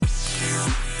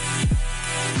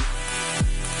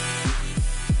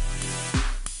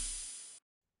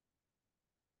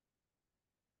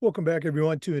Welcome back,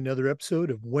 everyone, to another episode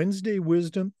of Wednesday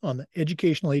Wisdom on the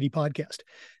Educational AD Podcast.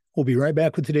 We'll be right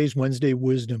back with today's Wednesday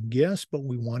Wisdom guest, but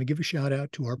we want to give a shout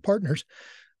out to our partners,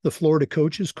 the Florida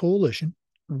Coaches Coalition,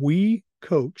 We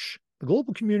Coach, the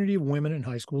global community of women in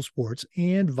high school sports,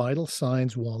 and Vital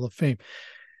Signs Wall of Fame.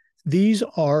 These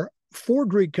are four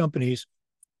great companies.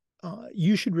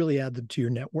 You should really add them to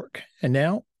your network. And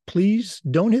now, please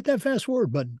don't hit that fast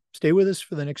forward button. Stay with us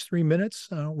for the next 3 minutes.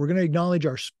 We're going to acknowledge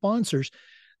our sponsors.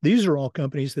 These are all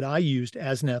companies that I used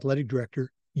as an athletic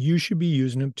director. You should be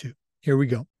using them too. Here we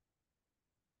go.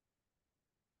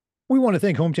 We want to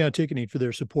thank Hometown Ticketing for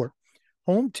their support.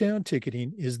 Hometown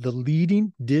Ticketing is the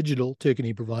leading digital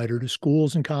ticketing provider to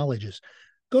schools and colleges.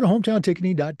 Go to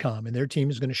hometownticketing.com and their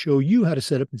team is going to show you how to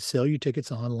set up and sell your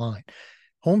tickets online.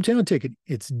 Hometown Ticketing,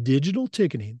 it's digital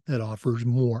ticketing that offers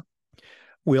more.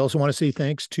 We also want to say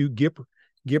thanks to Gipper.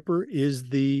 Gipper is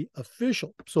the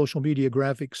official social media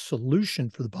graphics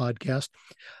solution for the podcast.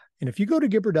 And if you go to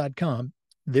Gipper.com,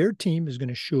 their team is going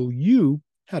to show you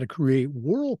how to create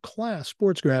world-class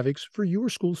sports graphics for your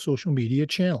school's social media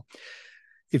channel.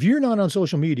 If you're not on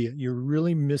social media, you're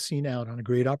really missing out on a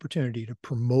great opportunity to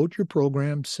promote your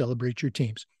program, celebrate your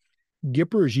teams.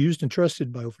 Gipper is used and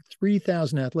trusted by over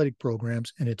 3,000 athletic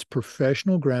programs, and it's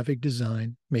professional graphic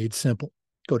design made simple.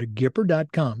 Go to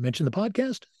Gipper.com, mention the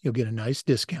podcast, you'll get a nice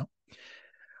discount.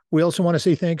 We also want to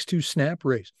say thanks to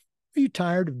SnapRaise. Are you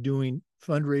tired of doing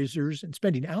fundraisers and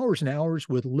spending hours and hours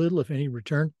with little, if any,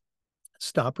 return?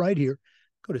 Stop right here.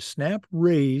 Go to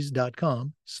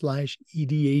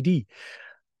snapraise.com/EDAD.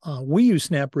 We use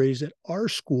SnapRaise at our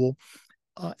school.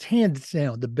 It's hands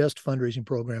down the best fundraising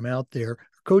program out there. Our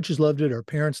coaches loved it. Our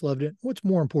parents loved it. What's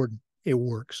more important? It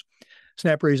works.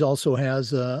 SnapRaise also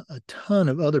has a ton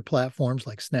of other platforms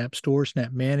like Snap Store,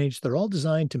 Snap Manage. They're all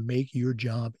designed to make your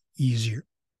job easier.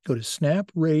 Go to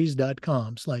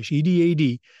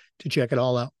snapraise.com/EDAD to check it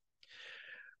all out.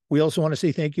 We also want to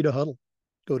say thank you to Huddle.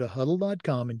 Go to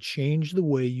huddle.com and change the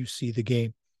way you see the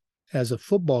game. As a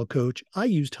football coach, I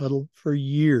used Huddle for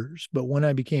years, but when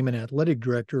I became an athletic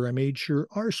director, I made sure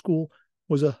our school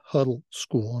was a Huddle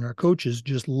school, and our coaches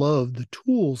just loved the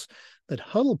tools that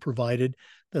Huddle provided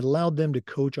that allowed them to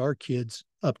coach our kids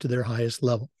up to their highest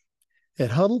level.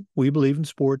 At Huddle, we believe in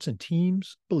sports and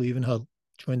teams believe in Huddle.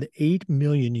 Join the 8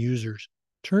 million users.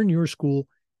 Turn your school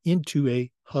into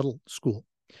a Huddle school.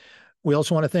 We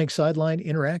also want to thank Sideline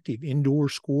Interactive, indoor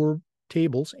score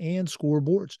tables and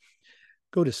scoreboards.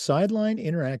 Go to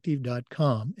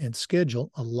sidelineinteractive.com and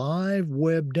schedule a live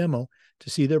web demo to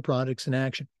see their products in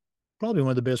action. Probably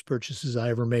one of the best purchases I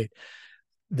ever made.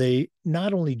 They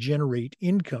not only generate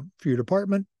income for your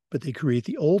department, but they create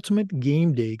the ultimate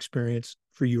game day experience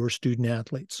for your student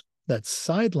athletes. That's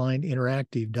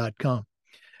sidelineinteractive.com.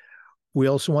 We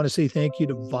also want to say thank you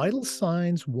to Vital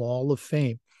Signs Wall of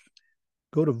Fame.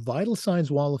 Go to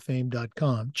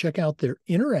vitalsignswalloffame.com. Check out their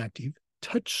interactive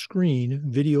touchscreen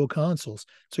video consoles.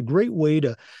 It's a great way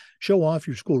to show off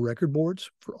your school record boards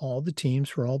for all the teams,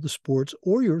 for all the sports,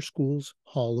 or your school's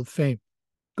Hall of Fame.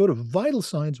 Go to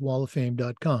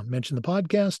vitalsignswalloffame.com. Mention the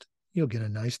podcast, you'll get a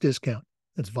nice discount.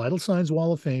 That's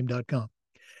vitalsignswalloffame.com.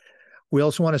 We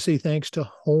also want to say thanks to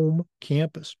Home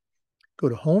Campus. Go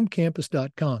to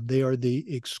homecampus.com. They are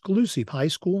the exclusive high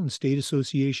school and state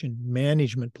association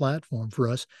management platform for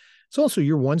us. It's also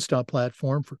your one-stop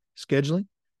platform for scheduling,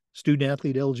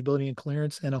 student-athlete eligibility and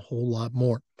clearance, and a whole lot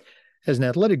more. As an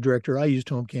athletic director, I used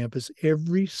Home Campus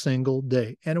every single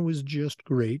day, and it was just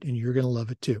great, and you're going to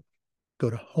love it too. Go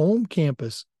to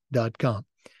homecampus.com.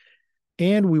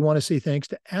 And we want to say thanks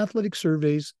to Athletic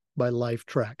Surveys by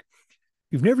LifeTrack.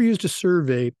 If you've never used a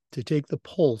survey to take the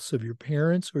pulse of your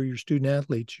parents or your student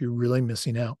athletes, you're really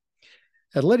missing out.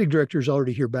 Athletic directors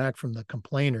already hear back from the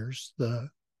complainers, the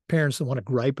parents that want to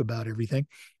gripe about everything.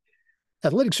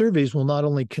 Athletic surveys will not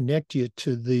only connect you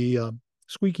to the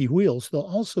squeaky wheels, they'll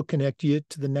also connect you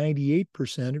to the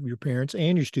 98% of your parents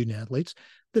and your student athletes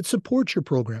that support your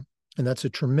program. And that's a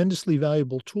tremendously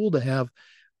valuable tool to have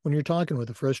when you're talking with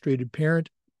a frustrated parent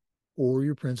or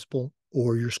your principal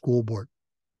or your school board.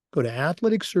 Go to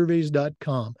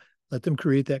athleticsurveys.com. Let them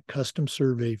create that custom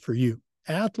survey for you.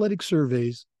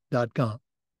 athleticsurveys.com.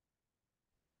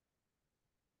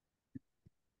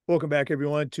 Welcome back,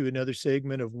 everyone, to another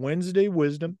segment of Wednesday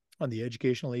Wisdom on the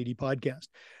Educational AD Podcast.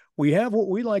 We have what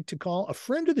we like to call a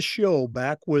friend of the show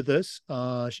back with us.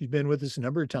 She's been with us a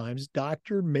number of times,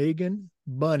 Dr. Megan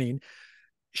Buning.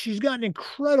 She's got an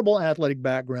incredible athletic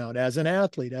background as an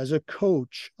athlete, as a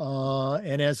coach,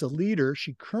 and as a leader.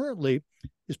 She currently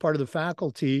is part of the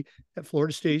faculty at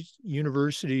Florida State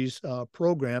University's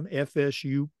program,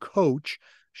 FSU Coach.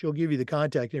 she'll give you the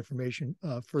contact information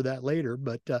for that later.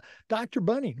 But Dr.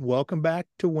 Buning, welcome back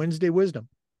to Wednesday Wisdom.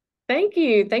 Thank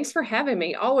you. Thanks for having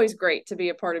me. Always great to be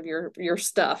a part of your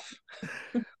stuff.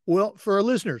 Well, for our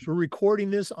listeners, we're recording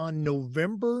this on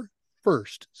November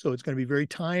 1st, so it's going to be very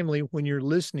timely when you're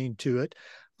listening to it.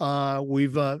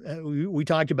 We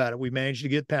talked about it. We managed to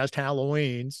get past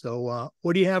Halloween. So,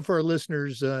 what do you have for our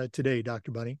listeners today,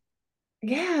 Dr. Buning?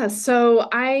 Yeah, so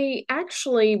I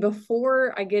actually,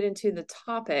 before I get into the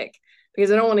topic,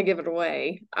 because I don't want to give it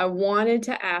away, I wanted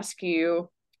to ask you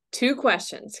two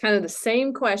questions, kind of the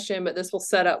same question, but this will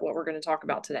set up what we're going to talk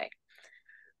about today.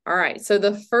 All right, so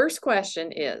the first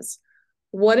question is,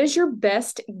 what is your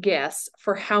best guess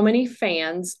for how many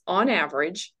fans on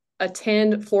average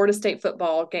attend Florida State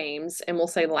football games, and we'll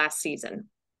say last season?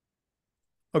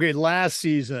 Okay, last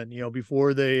season,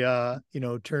 before they,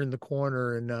 turned the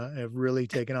corner and have really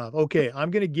taken off. Okay, I'm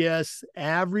going to guess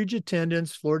average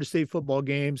attendance Florida State football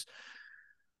games,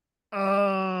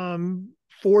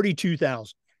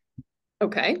 42,000.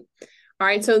 Okay. All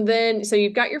right. So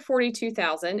you've got your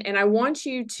 42,000, and I want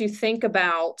you to think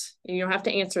about, you don't have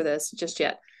to answer this just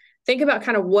yet. Think about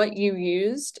kind of what you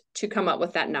used to come up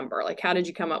with that number. Like, how did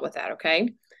you come up with that? Okay.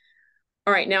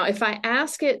 All right. Now, if I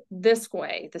ask it this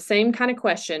way, the same kind of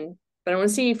question, but I want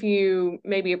to see if you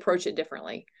maybe approach it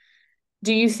differently.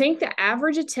 Do you think the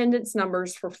average attendance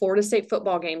numbers for Florida State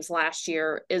football games last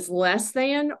year is less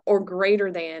than or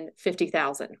greater than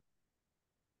 50,000?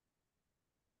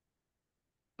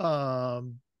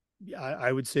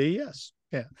 I would say yes.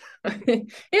 Yeah. Yeah,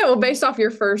 well, based off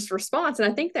your first response,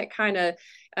 and I think that kind of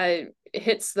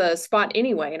hits the spot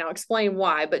anyway, and I'll explain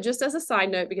why. But just as a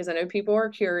side note, because I know people are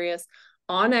curious,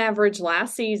 on average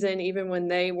last season, even when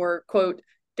they were, quote,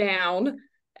 down,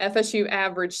 FSU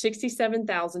averaged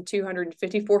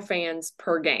 67,254 fans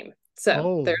per game. So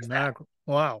Holy there's that. mackerel.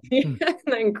 Wow. Isn't that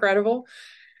incredible?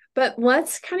 But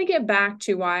let's kind of get back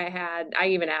to why I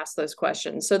even asked those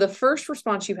questions. So the first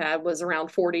response you had was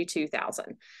around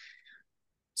 42,000.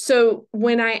 So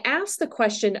when I asked the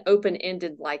question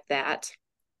open-ended like that,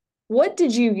 what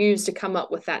did you use to come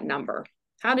up with that number?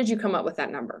 How did you come up with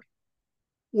that number?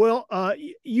 Well,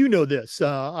 you know this.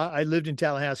 I lived in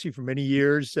Tallahassee for many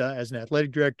years as an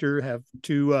athletic director, have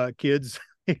two kids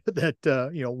that,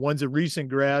 one's a recent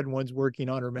grad, one's working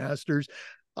on her master's.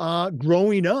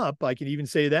 Growing up, I can even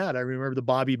say that. I remember the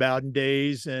Bobby Bowden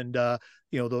days and,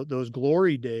 those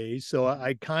glory days. So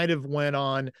I kind of went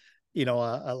on,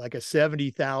 like a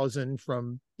 70,000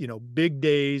 from, big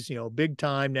days, big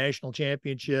time national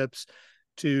championships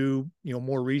to,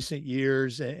 more recent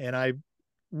years. And I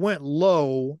went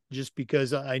low just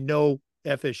because I know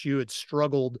FSU had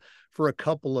struggled for a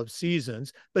couple of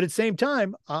seasons, but at the same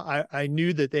time, I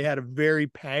knew that they had a very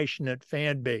passionate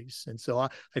fan base, and so I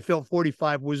felt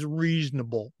 45 was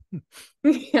reasonable.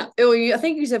 Yeah, I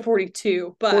think you said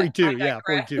 42, but 42, I yeah,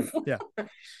 42, digress. yeah.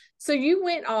 So you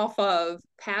went off of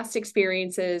past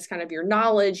experiences, kind of your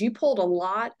knowledge. You pulled a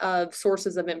lot of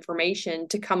sources of information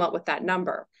to come up with that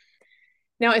number.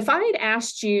 Now, if I had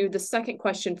asked you the second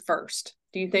question first,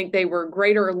 do you think they were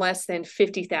greater or less than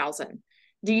 50,000?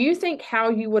 Do you think how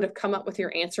you would have come up with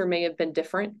your answer may have been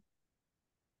different?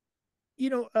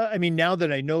 I mean, now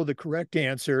that I know the correct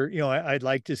answer, I'd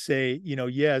like to say,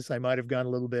 yes, I might have gone a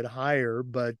little bit higher,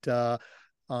 but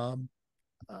um,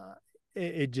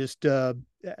 it just,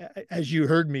 as you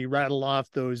heard me rattle off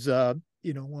those,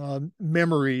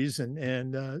 memories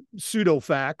and pseudo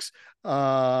facts,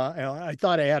 I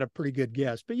thought I had a pretty good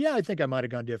guess. But yeah, I think I might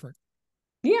have gone different.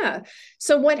 Yeah.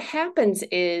 So what happens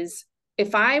is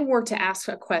if I were to ask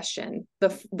a question,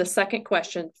 the second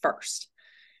question first,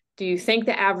 do you think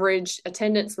the average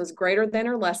attendance was greater than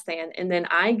or less than? And then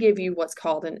I give you what's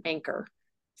called an anchor,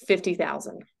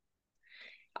 50,000.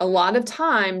 A lot of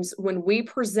times when we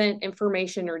present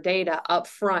information or data up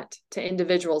front to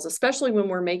individuals, especially when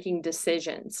we're making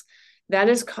decisions,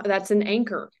 that's an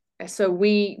anchor. So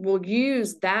we will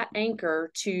use that anchor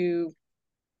to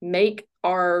make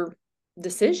our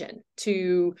decision,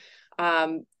 to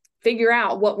figure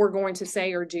out what we're going to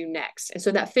say or do next. And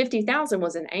so that 50,000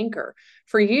 was an anchor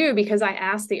for you because I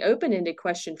asked the open-ended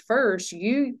question first.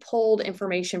 You pulled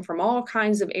information from all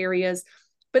kinds of areas,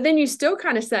 but then you still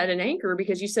kind of set an anchor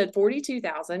because you said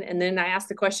 42,000. And then I asked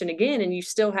the question again and you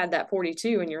still had that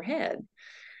 42 in your head.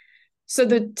 So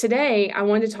today I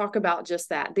wanted to talk about just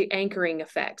that, the anchoring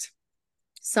effect.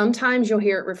 Sometimes you'll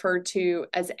hear it referred to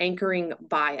as anchoring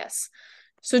bias.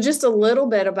 So just a little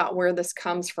bit about where this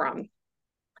comes from.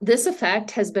 This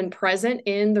effect has been present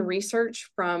in the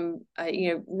research from,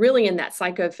 really in that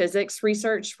psychophysics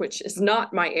research, which is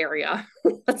not my area,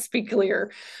 let's be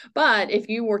clear. But if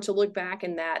you were to look back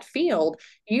in that field,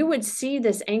 you would see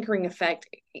this anchoring effect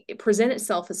present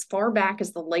itself as far back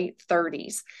as the late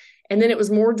 30s. And then it was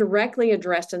more directly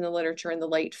addressed in the literature in the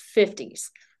late 50s.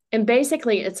 And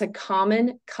basically, it's a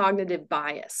common cognitive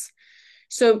bias.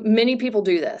 So many people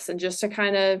do this. And just to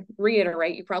kind of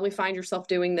reiterate, you probably find yourself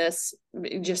doing this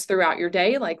just throughout your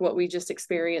day, like what we just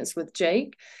experienced with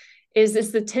Jake, is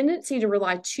it's the tendency to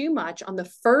rely too much on the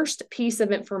first piece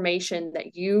of information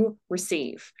that you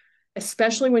receive,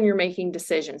 especially when you're making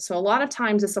decisions. So a lot of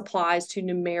times this applies to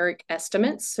numeric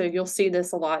estimates. So you'll see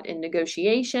this a lot in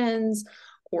negotiations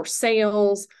or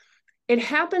sales. It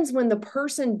happens when the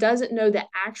person doesn't know the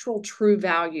actual true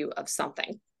value of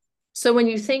something. So when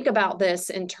you think about this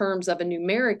in terms of a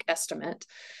numeric estimate,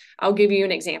 I'll give you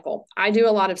an example. I do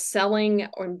a lot of selling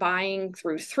or buying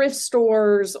through thrift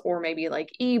stores or maybe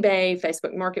like eBay,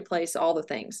 Facebook Marketplace, all the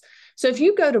things. So if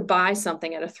you go to buy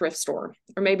something at a thrift store,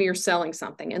 or maybe you're selling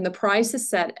something and the price is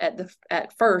set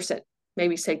at first at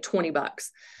maybe say $20,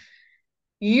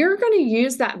 you're going to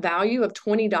use that value of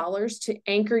 $20 to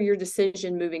anchor your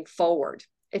decision moving forward.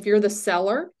 If you're the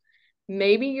seller,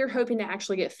 maybe you're hoping to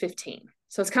actually get 15.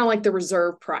 So it's kind of like the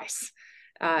reserve price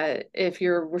if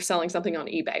we're selling something on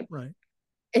eBay. Right.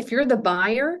 If you're the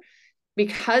buyer,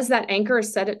 because that anchor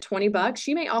is set at $20,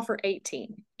 you may offer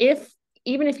 18.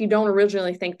 Even if you don't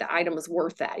originally think the item was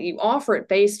worth that, you offer it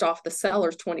based off the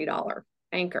seller's $20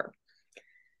 anchor.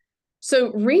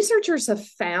 So researchers have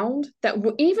found that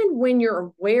even when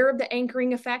you're aware of the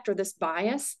anchoring effect or this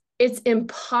bias, it's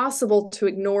impossible to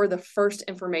ignore the first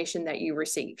information that you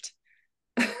received.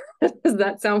 Does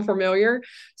that sound familiar?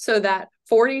 So that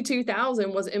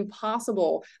 42,000 was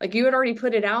impossible. Like you had already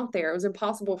put it out there. It was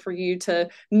impossible for you to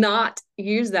not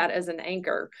use that as an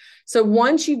anchor. So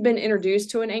once you've been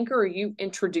introduced to an anchor or you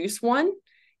introduce one,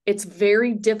 it's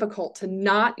very difficult to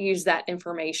not use that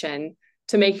information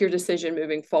to make your decision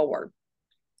moving forward.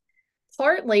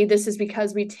 Partly, this is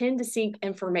because we tend to seek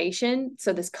information,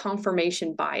 so this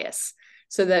confirmation bias,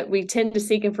 so that we tend to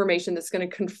seek information that's going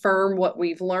to confirm what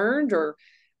we've learned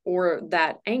or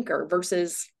that anchor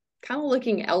versus kind of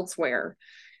looking elsewhere.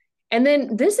 And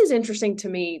then this is interesting to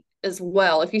me as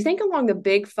well. If you think along the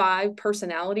big 5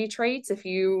 personality traits, if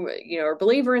you are a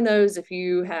believer in those, if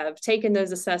you have taken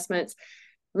those assessments,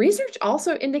 research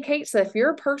also indicates that if you're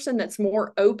a person that's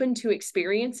more open to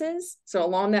experiences, so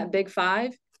along that big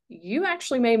 5, you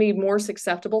actually may be more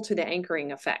susceptible to the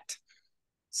anchoring effect.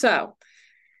 So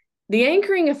the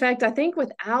anchoring effect, I think,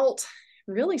 without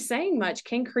really saying much,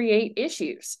 can create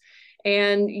issues.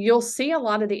 And you'll see a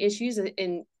lot of the issues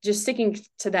in just sticking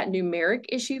to that numeric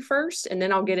issue first, and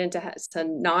then I'll get into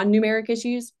some non-numeric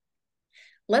issues.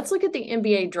 Let's look at the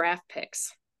NBA draft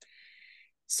picks.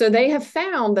 So they have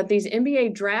found that these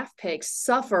NBA draft picks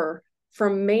suffer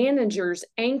from managers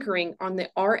anchoring on the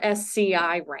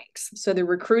RSCI ranks. So the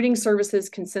Recruiting Services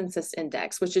Consensus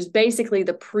Index, which is basically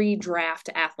the pre-draft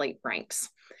athlete ranks.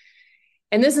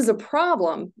 And this is a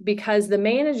problem because the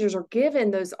managers are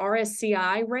given those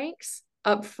RSCI ranks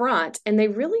up front, and they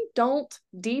really don't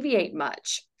deviate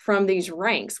much from these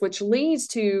ranks, which leads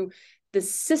to the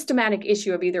systematic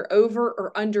issue of either over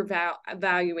or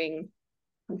undervaluing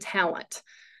talent.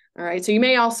 All right. So you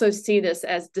may also see this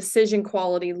as decision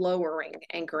quality lowering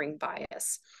anchoring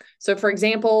bias. So for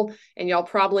example, and y'all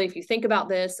probably, if you think about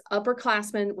this,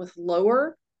 upperclassmen with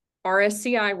lower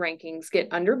RSCI rankings get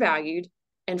undervalued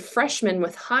and freshmen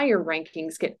with higher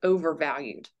rankings get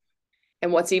overvalued.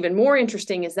 And what's even more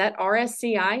interesting is that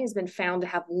RSCI has been found to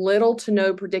have little to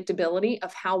no predictability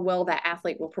of how well that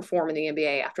athlete will perform in the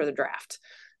NBA after the draft.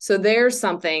 So there's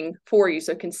something for you.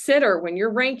 So consider when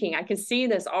you're ranking, I can see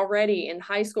this already in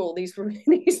high school, these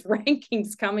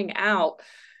rankings coming out,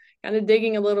 kind of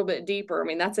digging a little bit deeper. I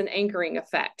mean, that's an anchoring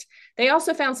effect. They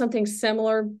also found something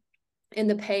similar in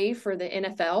the pay for the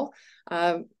NFL.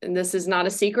 And this is not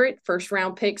a secret, 1st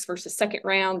round picks versus 2nd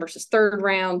round versus 3rd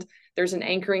round. There's an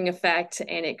anchoring effect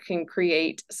and it can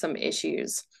create some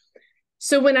issues.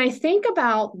 So when I think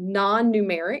about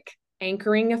non-numeric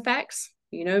anchoring effects,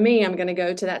 you know me, I'm going to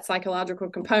go to that psychological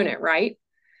component, right?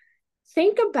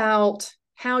 Think about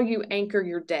how you anchor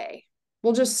your day.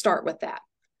 We'll just start with that.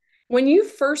 When you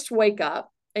first wake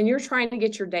up and you're trying to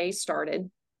get your day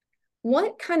started,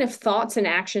 what kind of thoughts and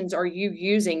actions are you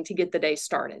using to get the day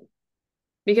started?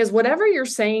 Because whatever you're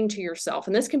saying to yourself,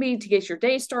 and this can be to get your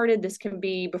day started, this can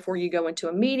be before you go into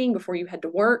a meeting, before you head to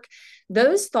work,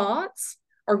 those thoughts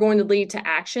are going to lead to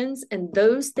actions, and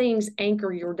those things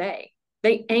anchor your day.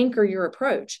 They anchor your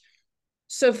approach.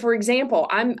 So for example,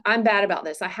 I'm bad about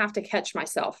this. I have to catch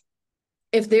myself.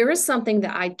 If there is something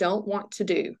that I don't want to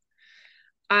do,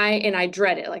 I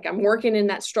dread it. Like I'm working in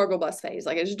that struggle bus phase.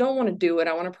 Like I just don't want to do it.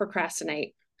 I want to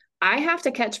procrastinate. I have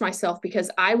to catch myself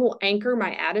because I will anchor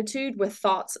my attitude with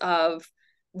thoughts of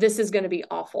this is going to be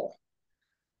awful.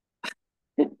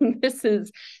 This is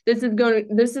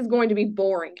going to be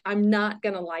boring. I'm not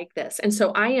going to like this. And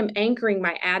so I am anchoring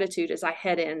my attitude as I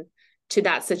head in to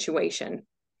that situation.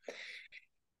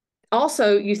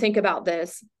 Also, you think about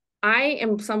this. I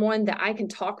am someone that I can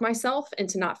talk myself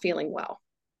into not feeling well.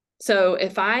 So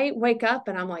if I wake up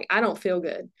and I'm like, I don't feel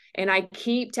good, and I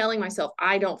keep telling myself,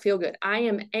 I don't feel good, I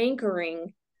am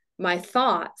anchoring my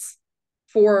thoughts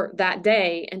for that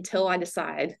day until I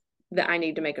decide that I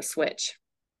need to make a switch.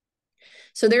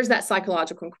 So there's that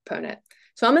psychological component.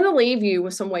 So I'm going to leave you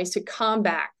with some ways to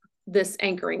combat this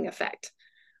anchoring effect.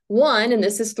 One, and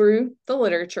this is through the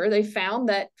literature, they found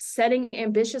that setting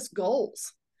ambitious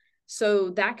goals. So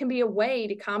that can be a way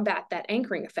to combat that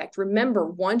anchoring effect. Remember,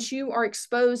 once you are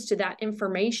exposed to that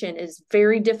information, it is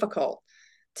very difficult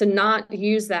to not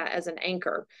use that as an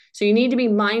anchor. So you need to be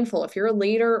mindful. If you're a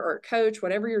leader or a coach,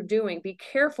 whatever you're doing, be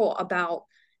careful about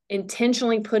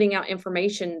intentionally putting out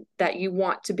information that you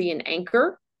want to be an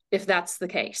anchor, if that's the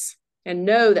case. And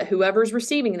know that whoever's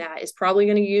receiving that is probably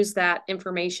going to use that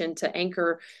information to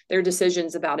anchor their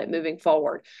decisions about it moving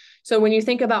forward. So when you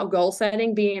think about goal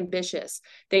setting, be ambitious.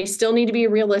 They still need to be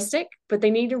realistic, but they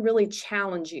need to really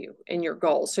challenge you in your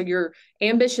goals. So your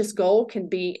ambitious goal can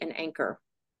be an anchor.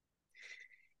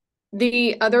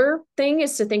 The other thing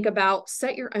is to think about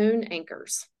set your own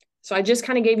anchors. So I just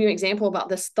kind of gave you an example about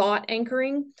this thought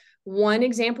anchoring. One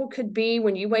example could be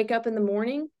when you wake up in the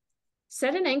morning,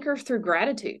 set an anchor through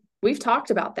gratitude. We've talked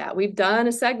about that. We've done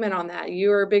a segment on that.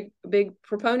 You are a big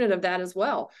proponent of that as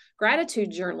well.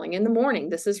 Gratitude journaling in the morning.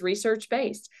 This is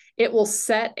research-based. It will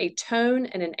set a tone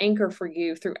and an anchor for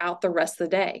you throughout the rest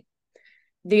of the day.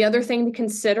 The other thing to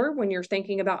consider when you're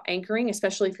thinking about anchoring,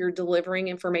 especially if you're delivering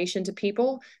information to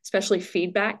people, especially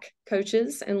feedback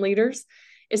coaches and leaders,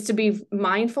 is to be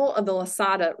mindful of the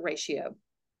Losada ratio.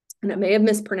 And I may have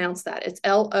mispronounced that. It's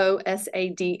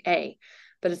LOSADA.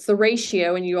 But it's the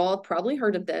ratio, and you all have probably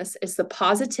heard of this, it's the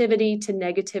positivity to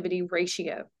negativity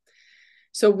ratio.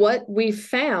 So what we've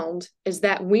found is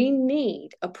that we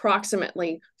need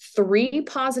approximately 3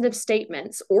 positive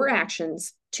statements or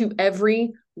actions to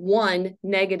every 1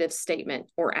 negative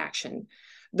statement or action.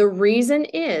 The reason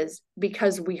is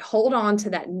because we hold on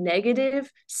to that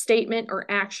negative statement or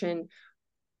action,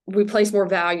 we place more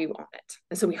value on it.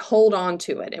 And so we hold on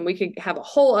to it, and we could have a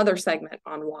whole other segment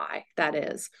on why that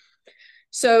is.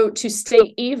 So to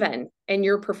stay even in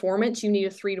your performance, you need a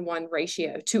 3-to-1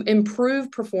 ratio. To improve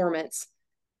performance,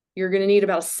 you're going to need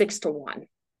about a 6-to-1.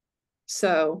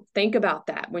 So think about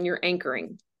that when you're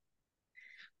anchoring.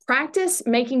 Practice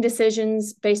making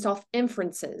decisions based off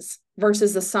inferences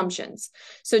versus assumptions.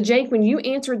 So Jake, when you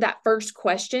answered that first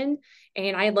question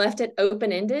and I left it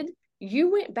open-ended,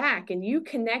 you went back and you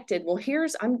connected, well,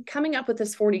 I'm coming up with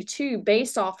this 42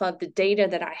 based off of the data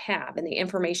that I have and the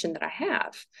information that I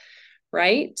have.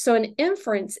 Right? So an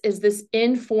inference is this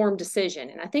informed decision.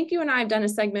 And I think you and I have done a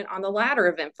segment on the ladder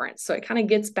of inference. So it kind of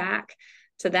gets back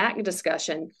to that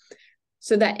discussion.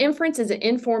 So that inference is an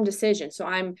informed decision. So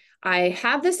I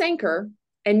have this anchor,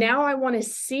 and now I want to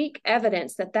seek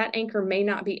evidence that that anchor may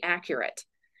not be accurate.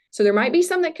 So there might be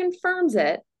some that confirms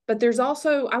it, but there's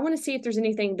also, I want to see if there's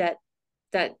anything that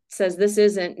says this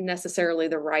isn't necessarily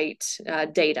the right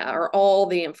data or all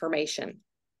the information.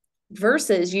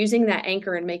 Versus using that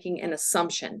anchor and making an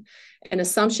assumption. An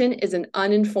assumption is an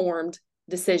uninformed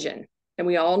decision. And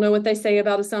we all know what they say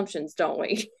about assumptions, don't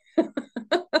we?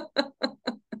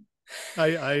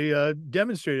 I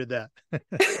demonstrated that.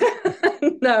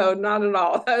 No, not at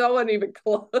all. I wasn't even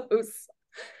close.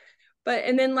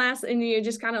 And then last, and you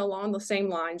just kind of along the same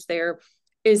lines there,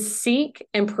 is seek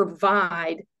and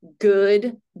provide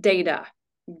good data.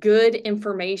 Good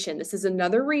information. This is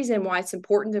another reason why it's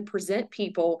important to present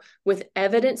people with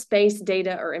evidence-based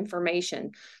data or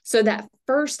information. So that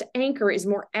first anchor is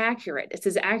more accurate. It's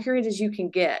as accurate as you can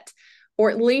get,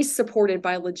 or at least supported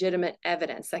by legitimate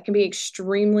evidence. That can be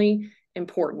extremely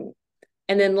important.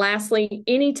 And then lastly,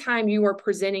 anytime you are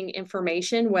presenting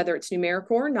information, whether it's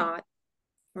numerical or not,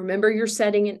 remember you're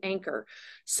setting an anchor.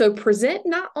 So present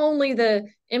not only the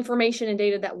information and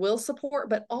data that will support,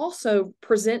 but also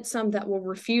present some that will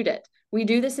refute it. We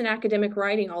do this in academic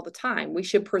writing all the time. We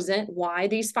should present why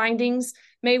these findings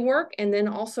may work and then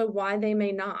also why they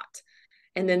may not.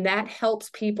 And then that helps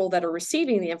people that are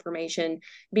receiving the information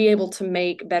be able to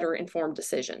make better informed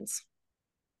decisions.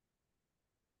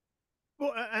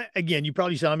 Well, again, you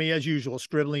probably saw me as usual,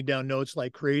 scribbling down notes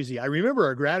like crazy. I remember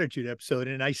our gratitude episode,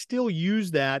 and I still use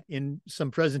that in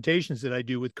some presentations that I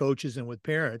do with coaches and with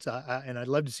parents. And I'd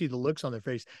love to see the looks on their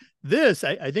face. This,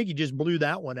 I think you just blew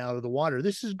that one out of the water.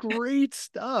 This is great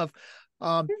stuff.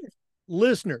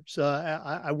 Listeners,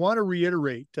 I want to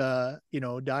reiterate,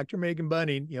 Dr. Megan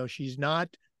Buning, she's not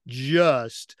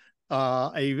just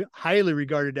a highly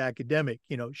regarded academic.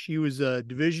 She was a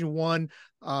Division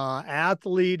I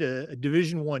athlete, a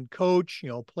Division I coach.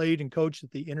 Played and coached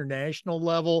at the international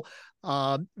level.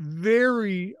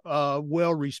 Very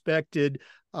well respected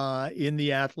in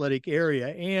the athletic area.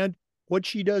 And what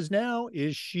she does now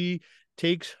is she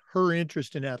takes her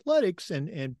interest in athletics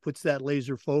and puts that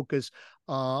laser focus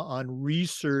on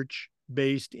research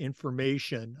based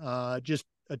information. Just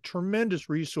a tremendous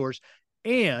resource.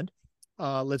 And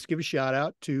let's give a shout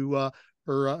out to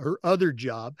her other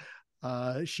job.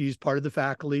 She's part of the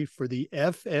faculty for the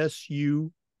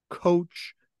FSU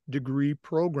coach degree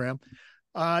program.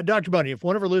 Dr. Buning, if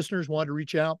one of our listeners wanted to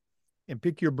reach out and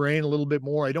pick your brain a little bit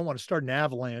more, I don't want to start an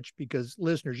avalanche because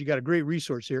listeners, you got a great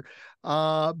resource here.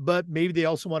 But maybe they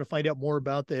also want to find out more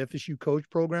about the FSU coach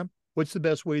program. What's the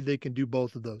best way they can do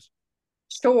both of those?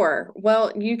 Sure.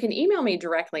 Well, you can email me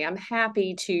directly. I'm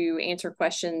happy to answer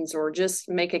questions or just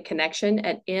make a connection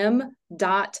at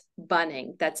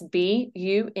m.buning. That's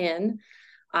BUNING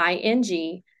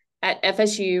at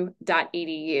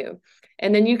fsu.edu.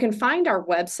 And then you can find our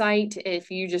website.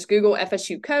 If you just Google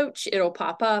FSU Coach, it'll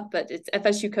pop up, but it's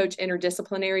FSU Coach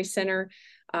Interdisciplinary Center,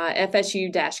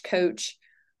 FSU-coach,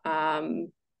 I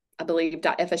believe,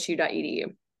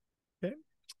 .fsu.edu. Okay.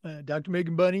 Dr.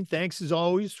 Megan Buning, thanks as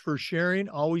always for sharing.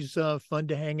 Always fun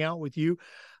to hang out with you.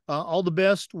 All the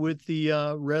best with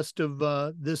the rest of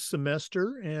this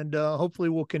semester, and hopefully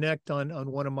we'll connect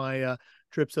on one of my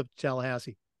trips up to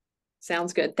Tallahassee.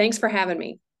 Sounds good. Thanks for having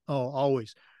me. Oh,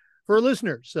 always. For our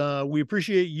listeners, we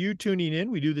appreciate you tuning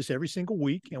in. We do this every single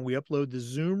week, and we upload the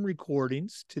Zoom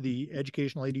recordings to the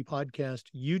Educational AD Podcast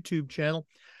YouTube channel.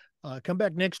 Come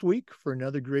back next week for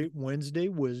another great Wednesday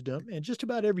wisdom, and just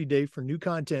about every day for new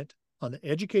content on the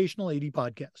Educational AD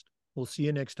Podcast. We'll see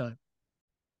you next time.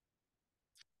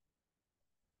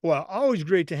 Well, always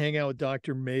great to hang out with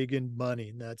Dr. Megan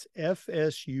Buning. That's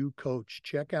FSU coach.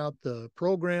 Check out the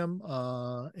program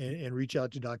and reach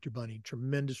out to Dr. Buning.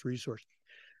 Tremendous resource.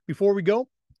 Before we go,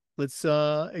 let's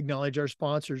acknowledge our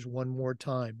sponsors one more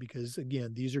time, because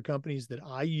again, these are companies that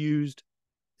I used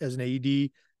as an AD.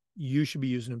 You should be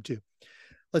using them too.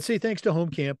 Let's say thanks to Home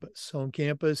Campus. Home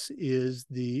Campus is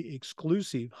the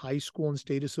exclusive high school and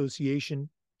state association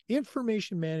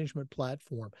information management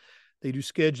platform. They do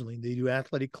scheduling, they do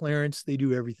athletic clearance, they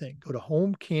do everything. Go to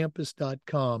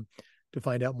homecampus.com to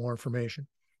find out more information.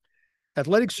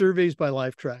 Athletic surveys by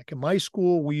LifeTrack. In my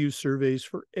school, we use surveys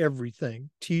for everything: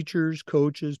 teachers,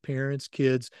 coaches, parents,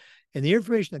 kids. And the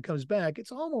information that comes back,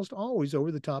 it's almost always over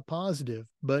the top positive,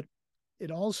 but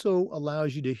it also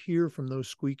allows you to hear from those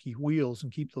squeaky wheels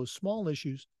and keep those small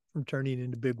issues from turning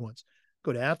into big ones.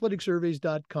 Go to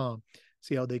athleticsurveys.com,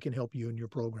 see how they can help you in your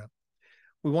program.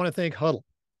 We want to thank Huddle.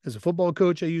 As a football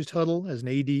coach, I used Huddle. As an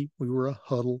AD, we were a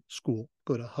Huddle school.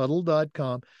 Go to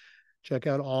huddle.com. Check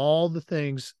out all the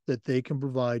things that they can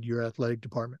provide your athletic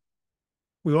department.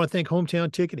 We want to thank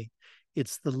Hometown Ticketing.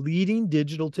 It's the leading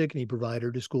digital ticketing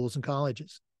provider to schools and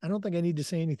colleges. I don't think I need to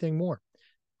say anything more.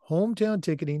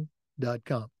 Hometownticketing.com.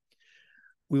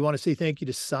 We want to say thank you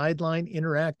to Sideline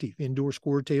Interactive indoor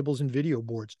score tables and video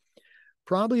boards.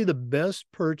 Probably the best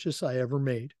purchase I ever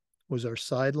made was our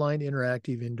Sideline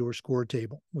Interactive indoor score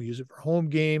table. We use it for home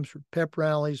games, for pep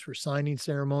rallies, for signing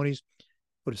ceremonies.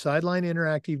 Go to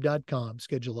sidelineinteractive.com,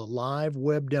 schedule a live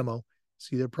web demo,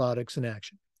 see their products in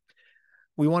action.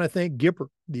 We want to thank Gipper,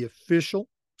 the official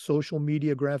social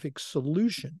media graphics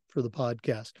solution for the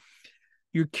podcast.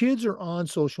 Your kids are on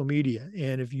social media,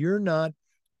 and if you're not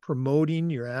promoting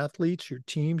your athletes, your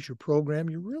teams, your program,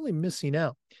 you're really missing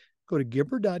out. Go to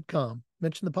Gipper.com,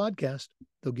 mention the podcast,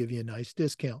 they'll give you a nice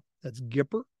discount. That's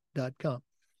Gipper.com.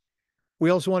 We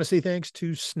also want to say thanks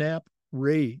to Snap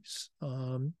Raise.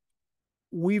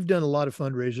 We've done a lot of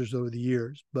fundraisers over the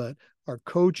years, but our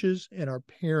coaches and our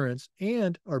parents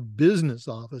and our business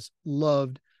office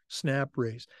loved Snap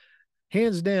Raise.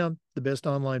 Hands down, the best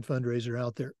online fundraiser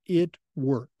out there. It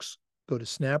works. Go to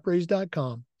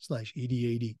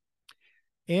snapraise.com/EDAD.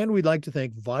 And we'd like to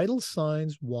thank Vital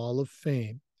Signs Wall of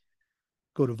Fame.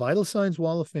 Go to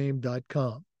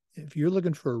vitalsignswalloffame.com. If you're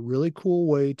looking for a really cool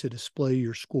way to display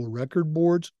your school record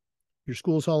boards, your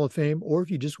school's Hall of Fame, or if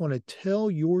you just want to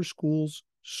tell your school's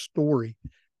story,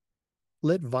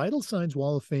 let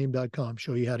vitalsignswalloffame.com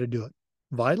show you how to do it.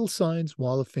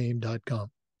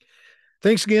 vitalsignswalloffame.com.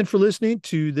 Thanks again for listening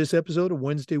to this episode of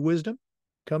Wednesday Wisdom.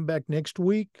 Come back next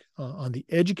week on the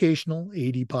Educational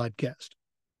AD Podcast.